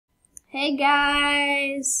Hey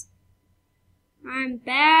guys, I'm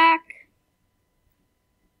back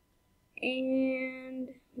and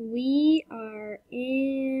we are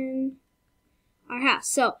in our house.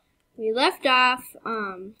 So we left off,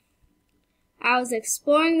 I was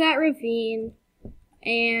exploring that ravine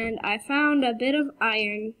and I found a bit of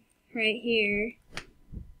iron right here.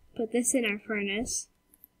 Put this in our furnace.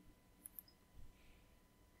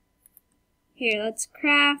 Here, let's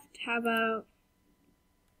craft.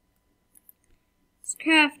 Let's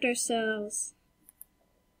craft ourselves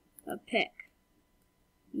a pick.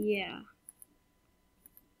 Yeah.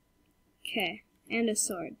 Okay, and a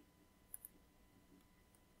sword.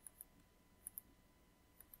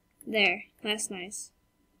 There, that's nice.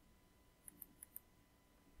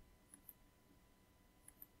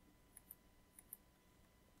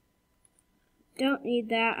 Don't need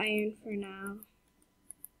that iron for now.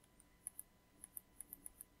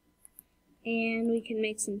 And we can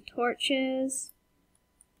make some torches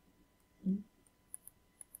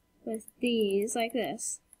with these, like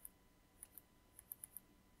this.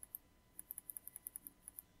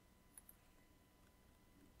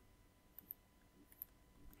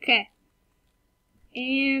 Okay.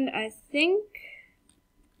 And I think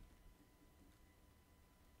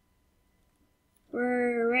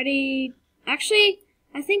we're ready. Actually,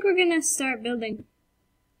 I think we're gonna start building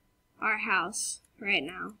our house right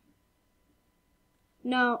now.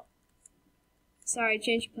 No. Sorry,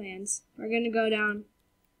 change plans. We're gonna go down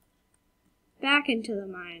back into the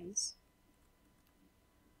mines.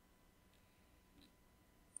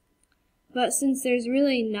 But since there's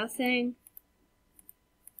really nothing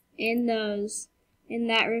in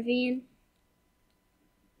that ravine,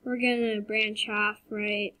 we're gonna branch off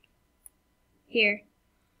right here.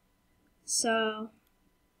 So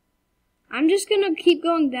I'm just gonna keep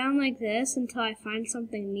going down like this until I find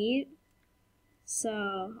something neat.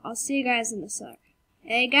 So I'll see you guys in a sec.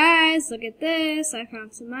 Hey guys, look at this. I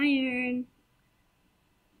found some iron.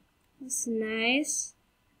 That's nice.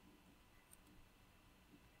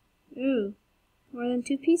 Ooh, more than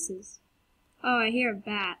 2 pieces. Oh, I hear a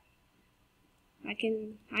bat.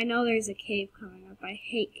 I know there's a cave coming up. I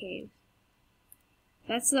hate caves.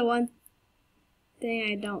 That's the one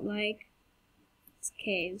thing I don't like. It's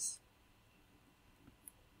caves.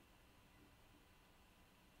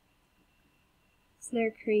 So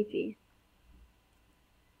they're creepy.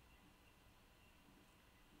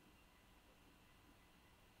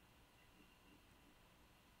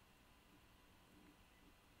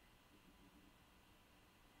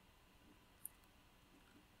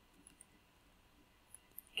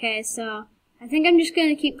 Okay, so I think I'm just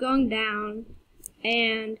gonna keep going down,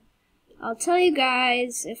 and I'll tell you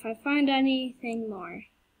guys if I find anything more.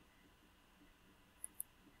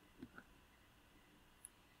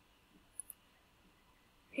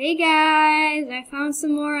 Hey guys, I found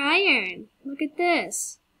some more iron. Look at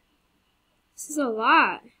this. This is a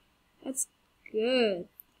lot. That's good.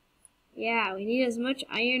 Yeah, we need as much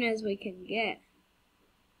iron as we can get.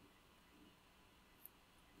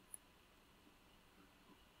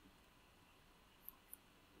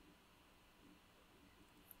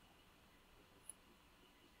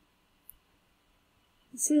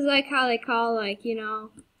 This is like how they call, like, you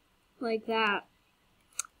know, like that.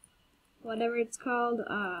 Whatever it's called,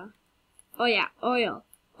 oh yeah, oil.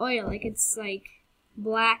 Oil, like it's like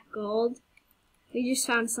black gold. We just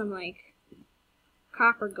found some like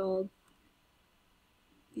copper gold.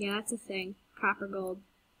 Yeah, that's a thing. Copper gold.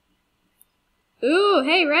 Ooh,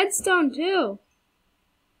 hey, redstone too.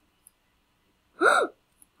 Oh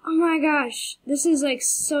my gosh, this is like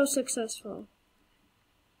so successful.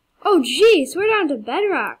 Oh jeez, we're down to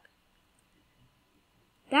bedrock.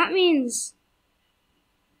 That means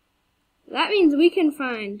we can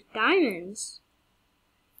find diamonds.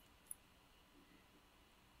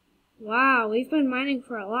 Wow, we've been mining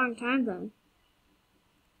for a long time then.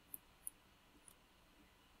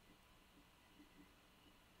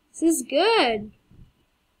 This is good.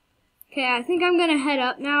 Okay, I think I'm gonna head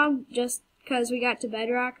up now just because we got to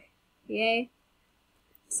bedrock. Yay.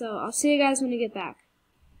 So I'll see you guys when you get back.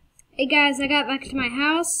 Hey guys, I got back to my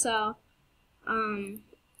house, so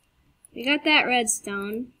we got that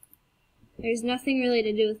redstone. There's nothing really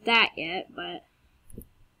to do with that yet, but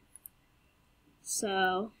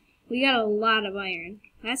so we got a lot of iron.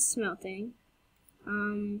 That's smelting.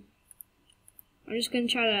 I'm just gonna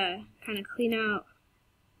try to kind of clean out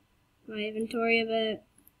my inventory of it.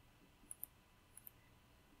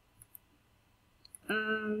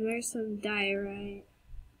 There's some diorite.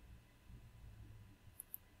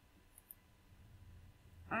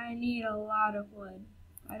 I need a lot of wood.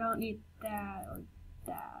 I don't need that or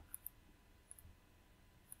that.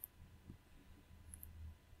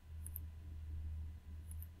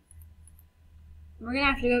 we're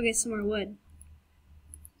gonna have to go get some more wood.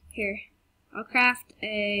 Here, I'll craft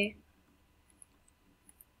a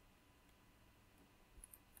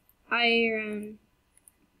iron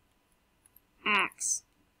axe.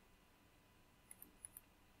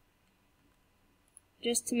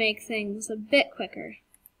 Just to make things a bit quicker.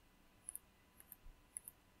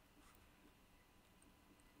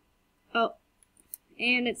 Oh,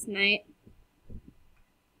 and it's night.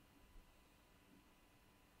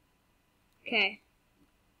 Okay.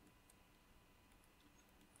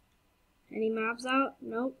 Any mobs out?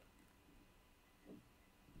 Nope.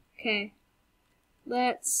 Okay.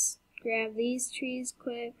 Let's grab these trees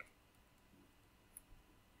quick.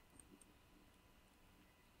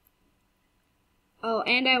 Oh,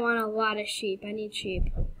 and I want a lot of sheep. I need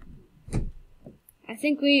sheep. I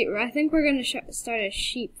think we're gonna start a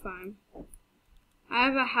sheep farm. I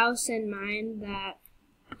have a house in mind that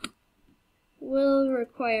will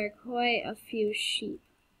require quite a few sheep.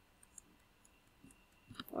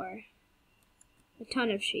 Or a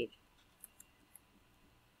ton of sheep.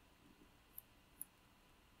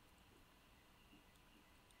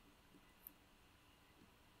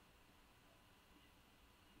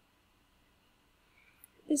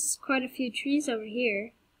 There's quite a few trees over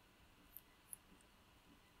here.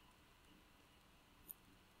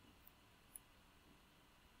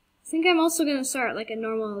 I think I'm also gonna start like a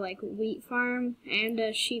normal wheat farm and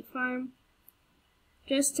a sheep farm,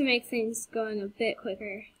 just to make things going a bit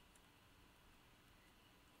quicker.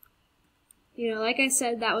 You know, like I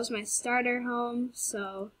said, that was my starter home,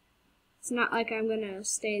 so it's not like I'm gonna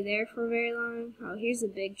stay there for very long. Oh, here's a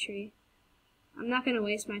big tree. I'm not gonna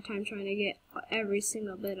waste my time trying to get every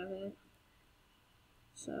single bit of it.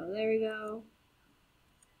 So there we go.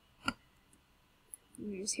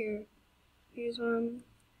 And here's one.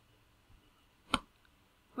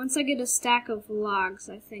 Once I get a stack of logs,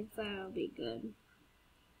 I think that'll be good.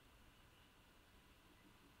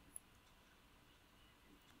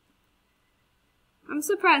 I'm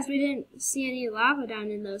surprised we didn't see any lava down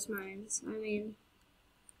in those mines. I mean,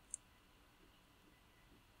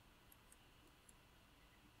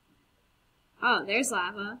 oh, there's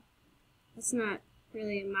lava. That's not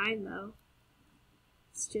really a mine though.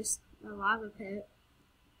 It's just a lava pit.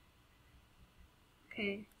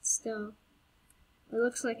 Okay, still. It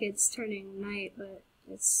looks like it's turning night, but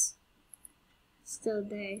it's still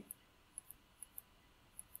day.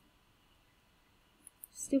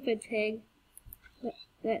 Stupid pig.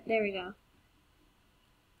 There we go.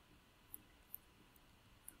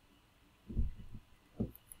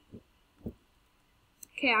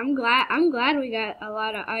 Okay, I'm glad we got a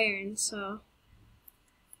lot of iron, so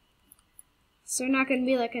we're not gonna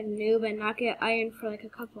be like a noob and not get iron for like a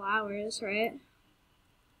couple hours, right?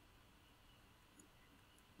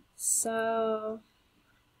 So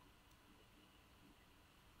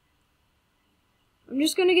I'm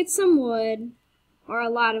just gonna get some wood, or a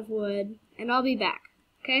lot of wood, and I'll be back.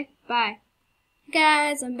 Okay, bye. Hey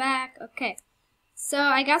guys, I'm back. Okay, so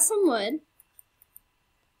I got some wood,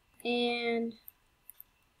 and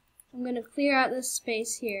I'm gonna clear out this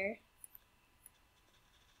space here.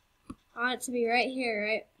 I want it to be right here,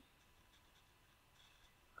 right?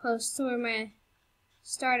 Close to where my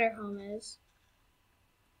starter home is.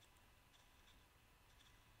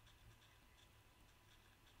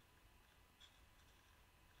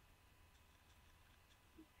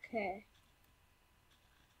 Okay.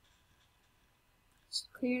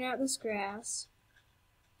 Just clearing out this grass.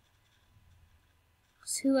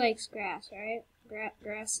 'Cause who likes grass, right?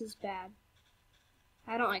 Grass is bad.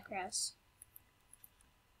 I don't like grass.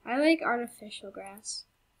 I like artificial grass.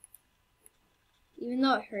 Even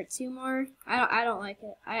though it hurts you more, I don't like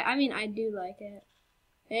it. I mean, I do like it.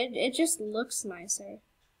 It just looks nicer.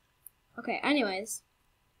 Okay, anyways.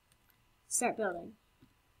 Start building.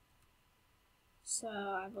 So,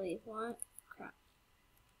 I believe one. Crap.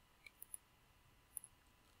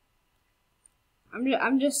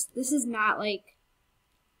 I'm just, this is not like,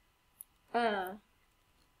 I'm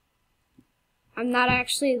not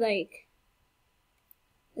actually like,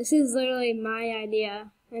 this is literally my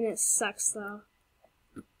idea, and it sucks though.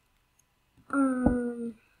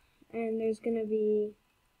 And there's gonna be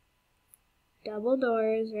double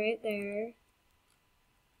doors right there.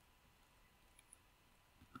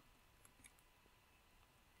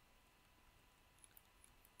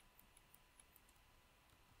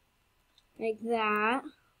 Like that.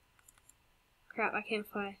 Crap, I can't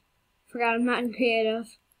fly. Forgot I'm not in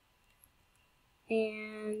creative.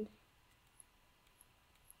 And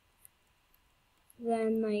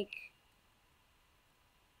then like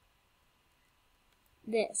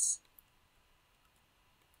this.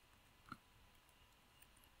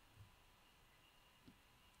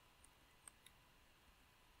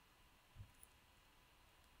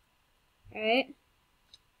 right?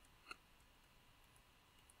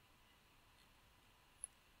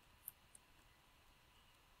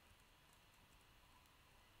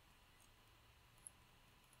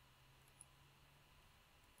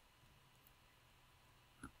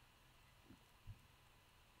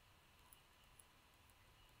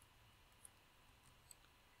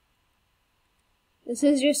 This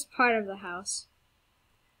is just part of the house,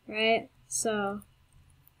 right? So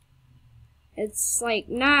it's like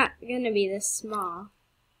not gonna be this small.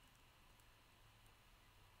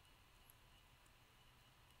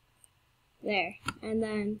 There, and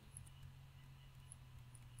then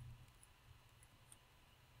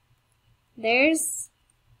there's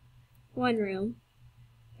one room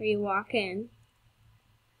where you walk in,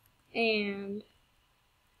 and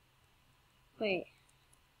wait,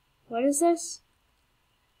 what is this?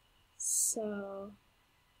 So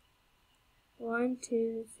 1,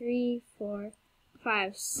 2, 3, 4,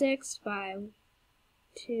 5, 6, 5,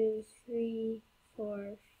 2, 3,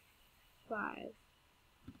 4, 5.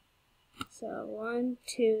 So 1,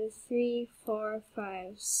 2, 3, 4,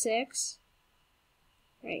 5, 6,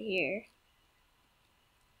 right here.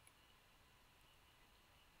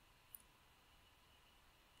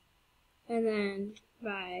 And then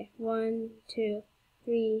by 1, 2,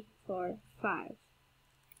 3, 4, 5,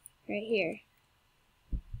 right here.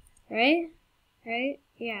 Right? Right?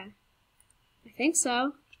 Yeah. I think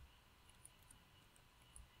so.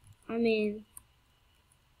 I mean,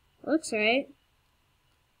 looks right.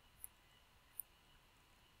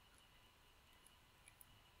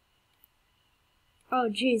 Oh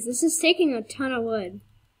geez, this is taking a ton of wood.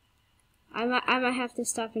 I might have to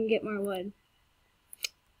stop and get more wood.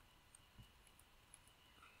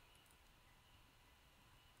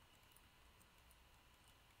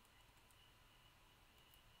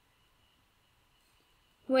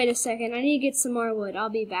 Wait a second, I need to get some more wood. I'll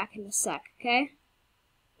be back in a sec, okay?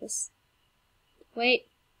 Just wait.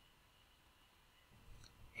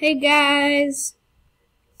 Hey guys!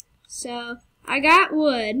 So, I got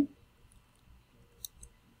wood.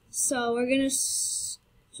 So, we're gonna just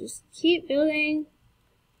keep building,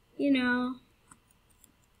 you know,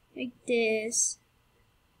 like this.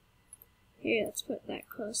 Here, let's put that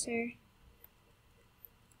closer.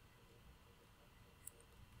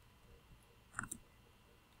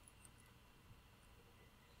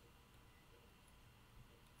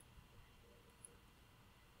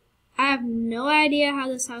 I have no idea how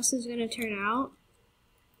this house is going to turn out,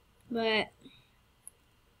 but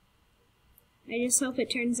I just hope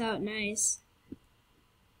it turns out nice.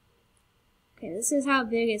 Okay, this is how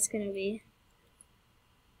big it's going to be.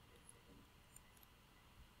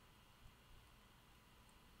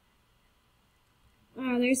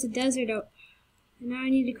 Oh, there's a desert now I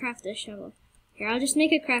need to craft a shovel. Here, I'll just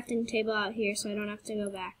make a crafting table out here so I don't have to go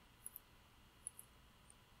back.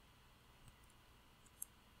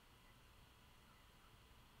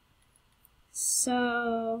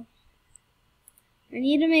 So, I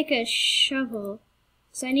need to make a shovel.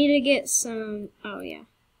 So I need to get some, oh yeah.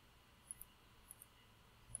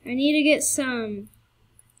 I need to get some,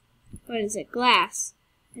 what is it, glass.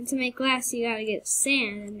 And to make glass you gotta get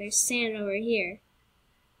sand, and there's sand over here.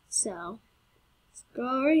 So, let's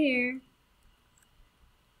go over here.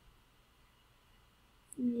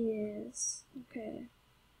 Yes, okay.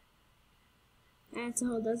 That's a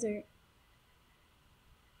whole desert.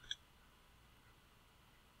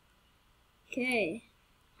 Okay.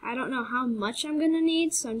 I don't know how much I'm gonna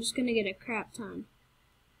need, so I'm just gonna get a crap ton.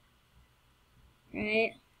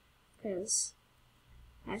 Right? Because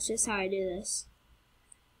that's just how I do this.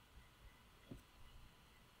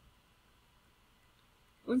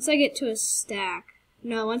 Once I get to a stack.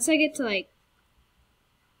 No, once I get to like,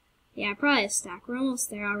 yeah, probably a stack. We're almost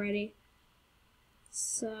there already.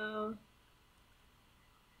 So,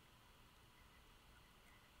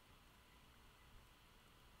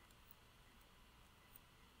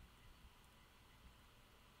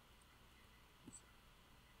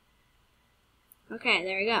 okay,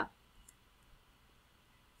 there we go.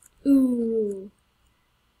 Ooh,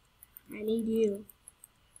 I need you.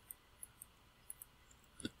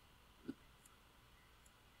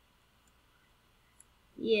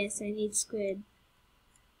 Yes, I need squid.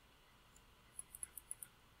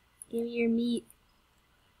 Give me your meat.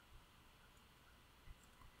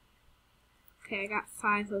 Okay, I got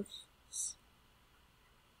 5 of.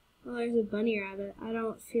 Well, there's a bunny rabbit. I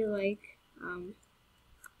don't feel like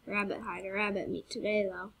rabbit hide or rabbit meat today,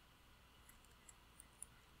 though.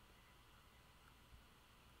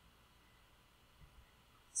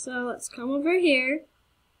 So let's come over here.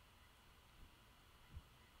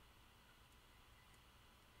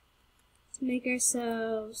 To make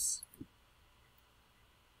ourselves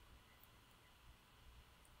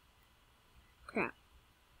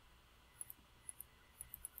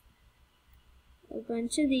a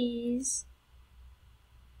bunch of these.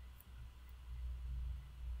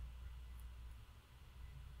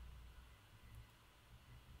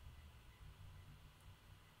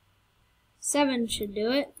 Seven should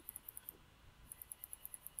do it.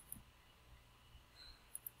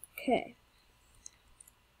 Okay.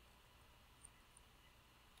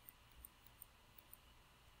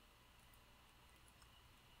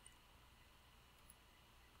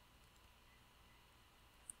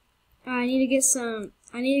 I need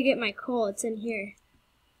to get my coal. It's in here.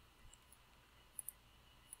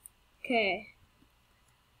 Okay.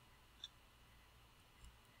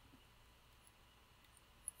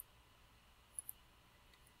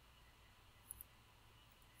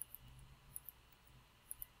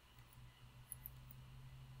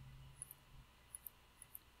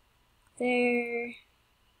 There.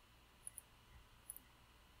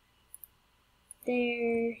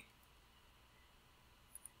 There.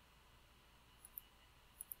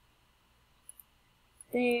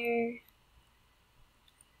 There.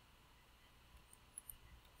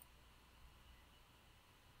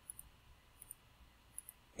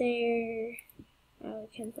 There. Oh, we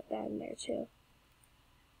can put that in there too.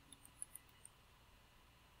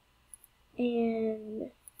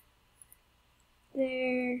 And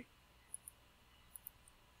there.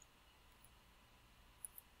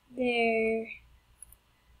 There.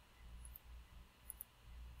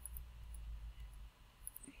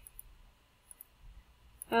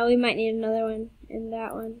 Oh, we might need another one in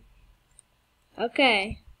that one.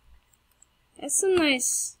 Okay. That's some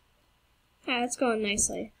nice... Yeah, that's going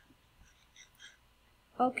nicely.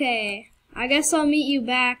 Okay. I guess I'll meet you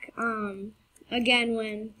back, again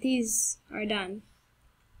when these are done.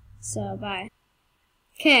 So, bye.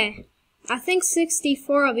 Okay. I think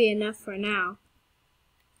 64 will be enough for now.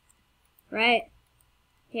 Right?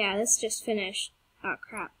 Yeah, this just finished. Oh,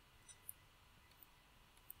 crap.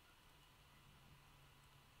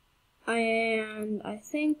 And I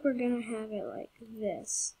think we're gonna have it like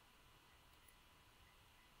this.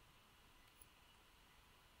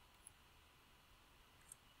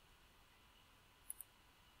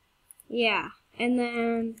 Yeah, and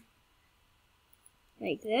then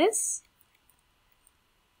like this.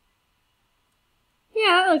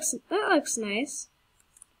 Yeah, that looks nice.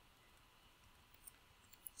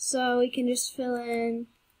 So we can just fill in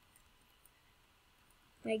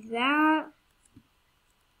like that.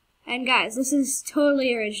 And guys, this is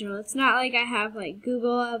totally original. It's not like I have like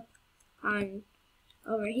Google up on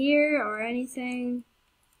over here or anything.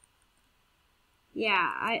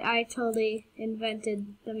 Yeah, I totally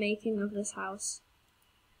invented the making of this house.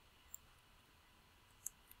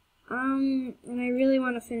 And I really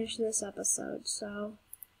want to finish this episode, so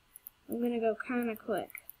I'm gonna go kinda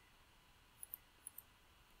quick.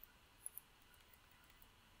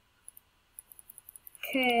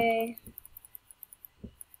 Okay.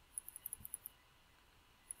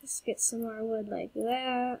 Let's get some more wood like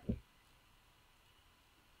that.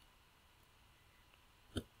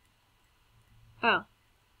 Oh.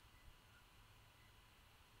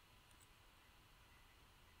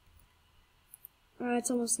 It's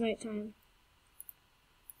almost nighttime.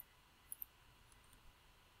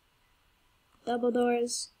 Double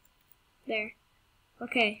doors. There.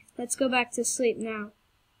 Okay, let's go back to sleep now.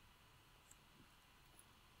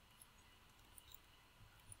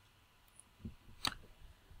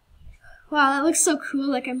 Wow, that looks so cool,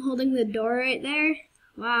 like I'm holding the door right there.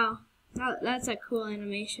 Wow, that's a cool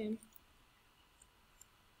animation.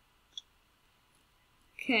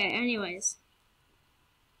 Okay, anyways.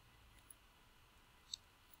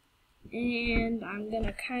 And I'm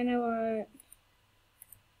gonna kinda want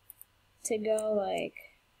to go like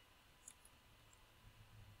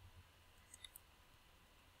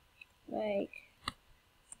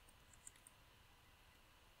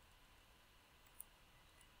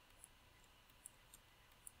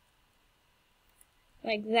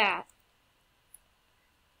that.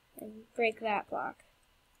 And break that block.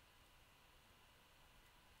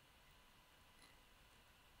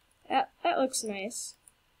 That looks nice.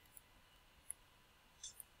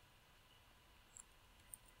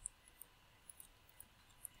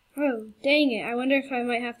 Oh, dang it. I wonder if I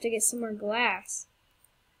might have to get some more glass.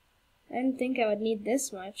 I didn't think I would need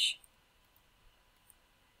this much.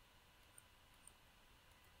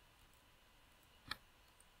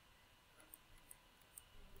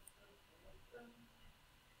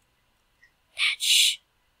 Shh.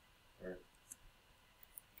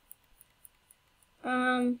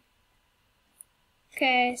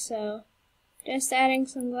 Okay, so just adding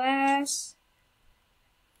some glass.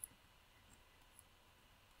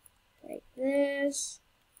 Like this.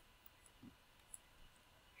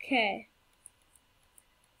 Okay.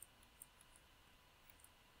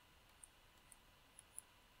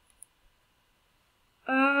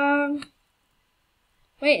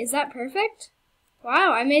 Wait, is that perfect?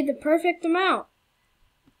 Wow, I made the perfect amount.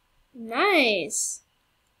 Nice.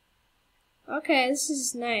 Okay, this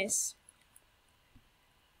is nice.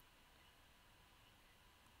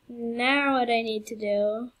 Now what I need to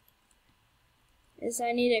do is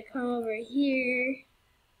I need to come over here.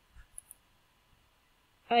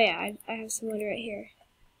 Oh yeah, I have some wood right here.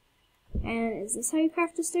 And is this how you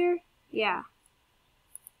craft a stair? Yeah.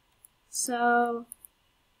 So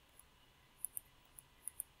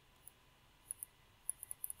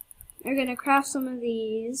we're gonna craft some of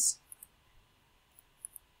these.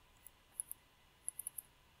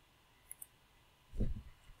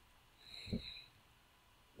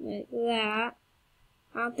 Like that.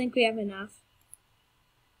 I don't think we have enough.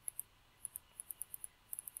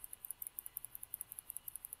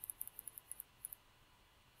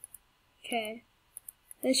 Okay.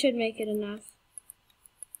 This should make it enough.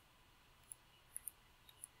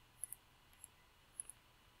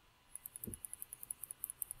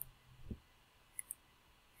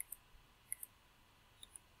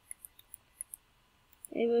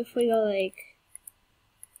 Maybe if we go like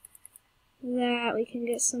that, we can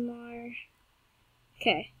get some more.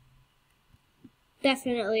 Okay.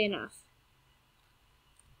 Definitely enough.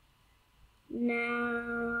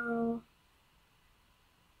 Now,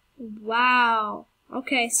 wow.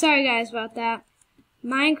 Okay, sorry guys about that.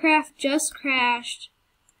 Minecraft just crashed.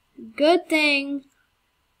 Good thing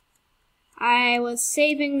I was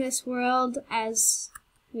saving this world as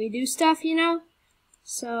we do stuff, you know?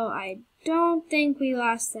 So I don't think we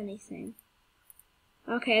lost anything.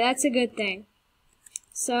 Okay, that's a good thing.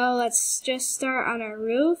 So let's just start on our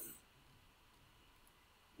roof.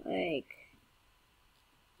 Like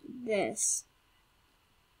this.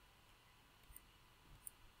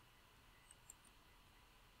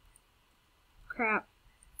 Crap.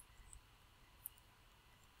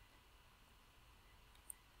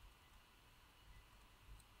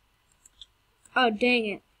 Oh, dang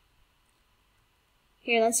it.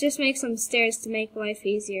 Here, let's just make some stairs to make life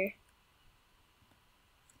easier.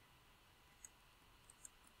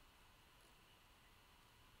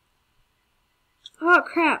 Oh,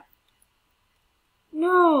 crap.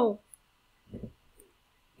 No.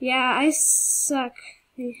 Yeah, I suck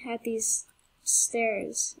at these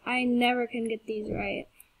stairs. I never can get these right.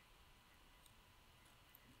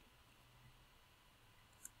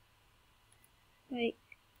 Like,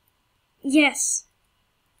 yes.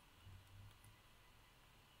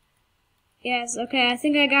 Yes, okay, I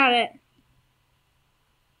think I got it.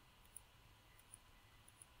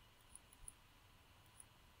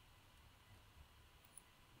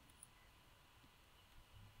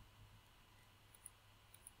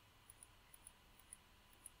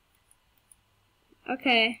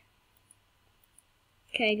 Okay.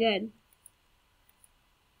 Okay, good.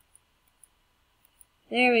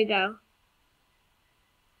 There we go.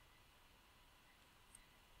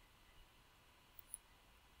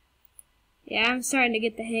 Yeah, I'm starting to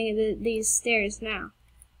get the hang of these stairs now.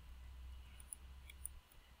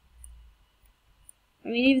 I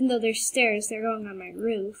mean, even though they're stairs, they're going on my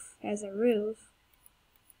roof, as a roof.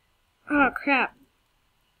 Oh, crap.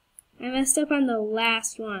 I messed up on the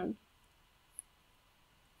last one.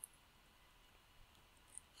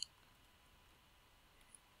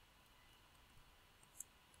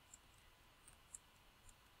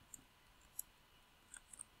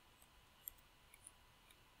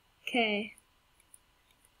 Okay.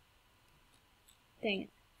 Dang it.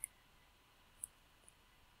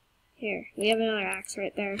 Here, we have another axe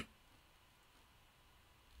right there.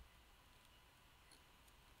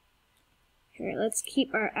 Here, let's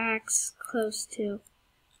keep our axe close to.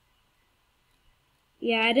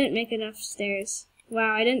 Yeah, I didn't make enough stairs.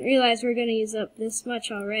 Wow, I didn't realize we were going to use up this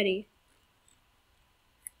much already.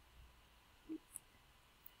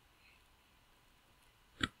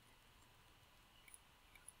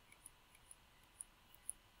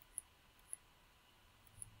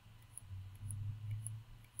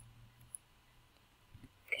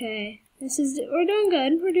 Okay, we're doing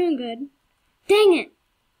good, we're doing good. Dang it!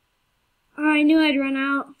 Oh, I knew I'd run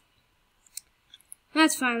out.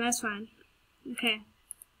 That's fine, that's fine. Okay.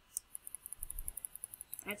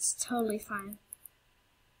 That's totally fine.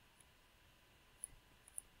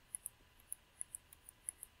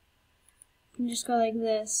 You can just go like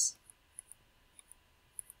this.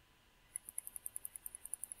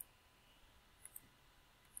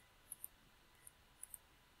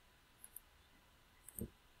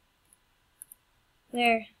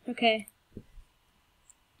 There, okay.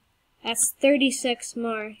 That's 36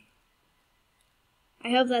 more.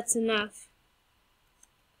 I hope that's enough.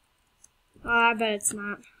 Oh, I bet it's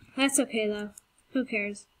not. That's okay though. Who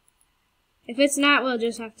cares? If it's not, we'll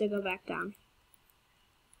just have to go back down.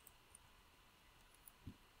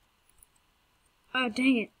 Oh,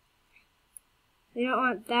 dang it. We don't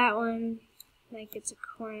want that one like it's a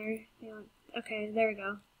corner. Okay, there we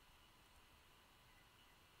go.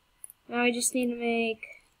 Now we just need to make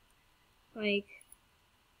like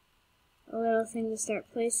a little thing to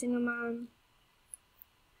start placing them on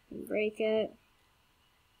and break it.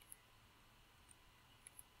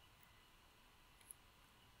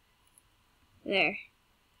 There.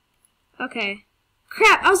 Okay.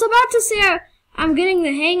 Crap, I was about to say I'm getting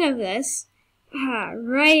the hang of this.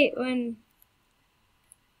 Right when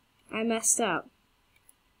I messed up.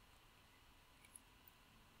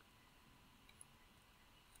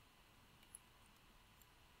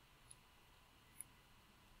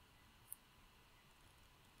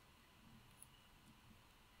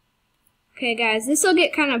 Okay guys, this will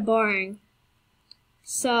get kind of boring.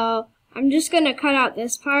 So I'm just going to cut out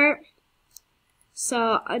this part.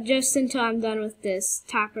 So just until I'm done with this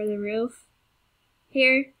top of the roof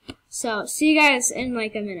here. So see you guys in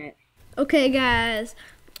like a minute. Okay guys,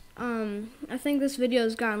 I think this video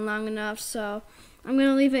has gone long enough, so I'm going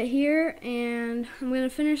to leave it here and I'm going to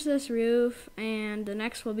finish this roof and the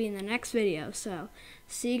next will be in the next video. So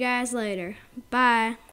see you guys later. Bye.